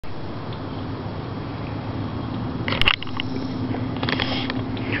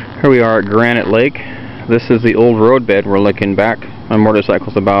Here we are at Granite Lake. This is the old roadbed we're looking back. My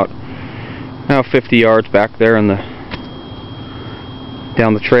motorcycle's about 50 yards back there in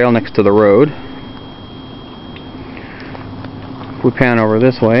down the trail next to the road. If we pan over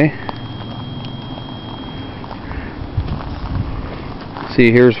this way,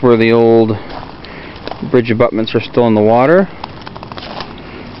 see, here's where the old bridge abutments are still in the water,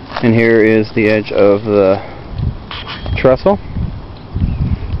 and here is the edge of the trestle.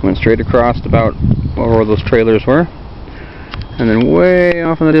 Went straight across about where those trailers were, and then way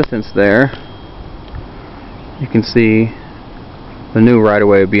off in the distance there you can see the new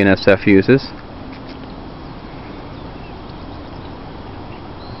right-of-way BNSF uses.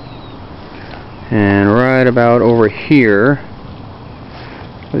 And right about over here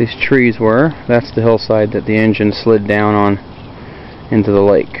where these trees were, that's the hillside that the engine slid down on into the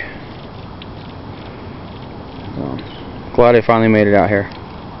lake. So, glad I finally made it out here.